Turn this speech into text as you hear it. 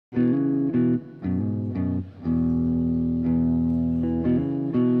Well,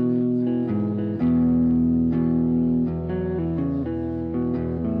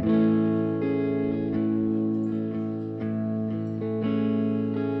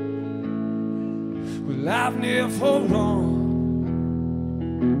 I've never run,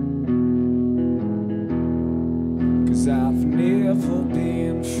 'cause I've never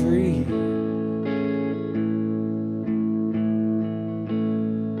been free.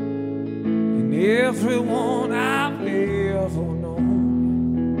 And everyone I've ever known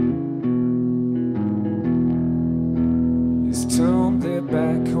has turned their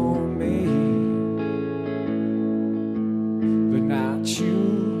back on me, but not you.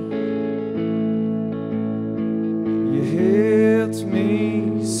 You held me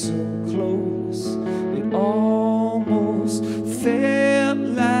so close, it almost felt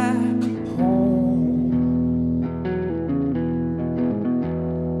like home.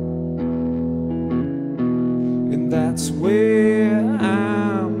 And that's where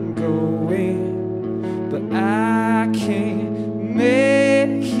I'm going, but I can't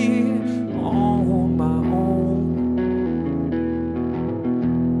make it on my own.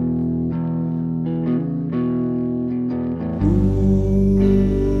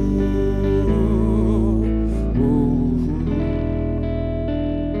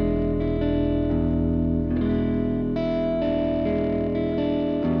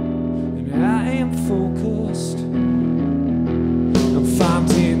 Focused, I'm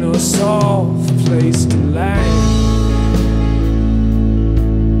finding a soft place to land,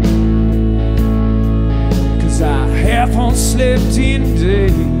 'cause I haven't slept in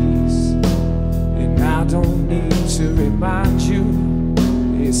days, and I don't need to remind you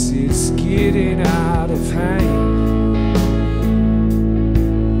this is getting out of hand,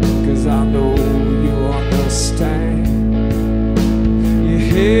 'cause I know you understand. You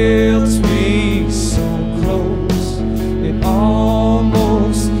held me so close, it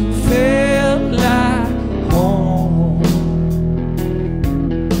almost felt like home.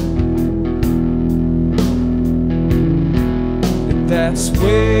 And that's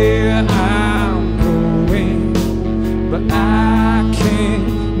where I'm going, but I can't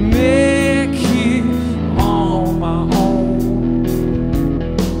make it on my own.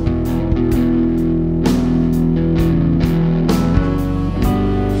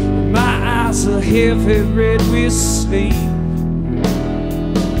 My eyes are heavy red with sleep.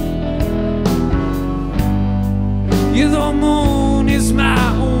 Yeah, the moon is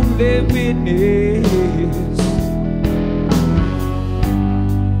my only witness.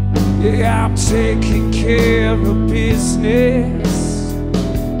 Yeah, I'm taking care of business.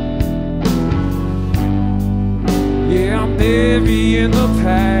 Yeah, I'm burying the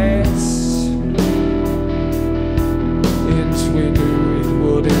past, and we knew it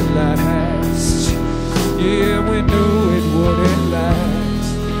wouldn't last. Yeah, we knew it wouldn't last.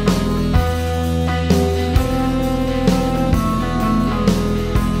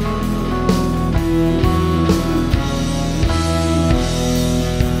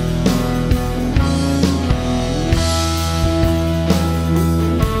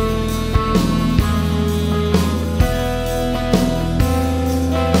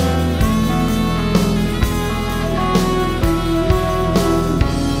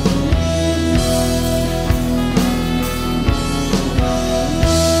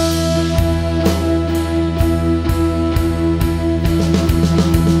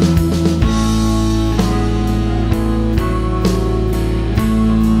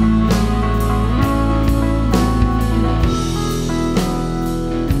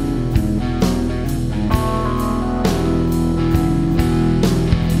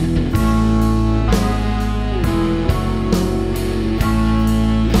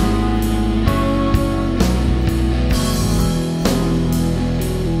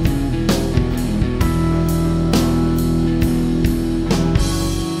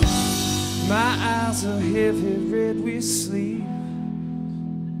 My eyes are heavy red with sleep.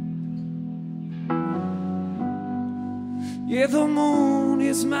 Yeah, the moon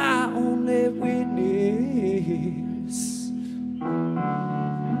is my only witness.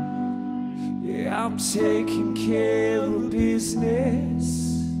 Yeah, I'm taking care of business.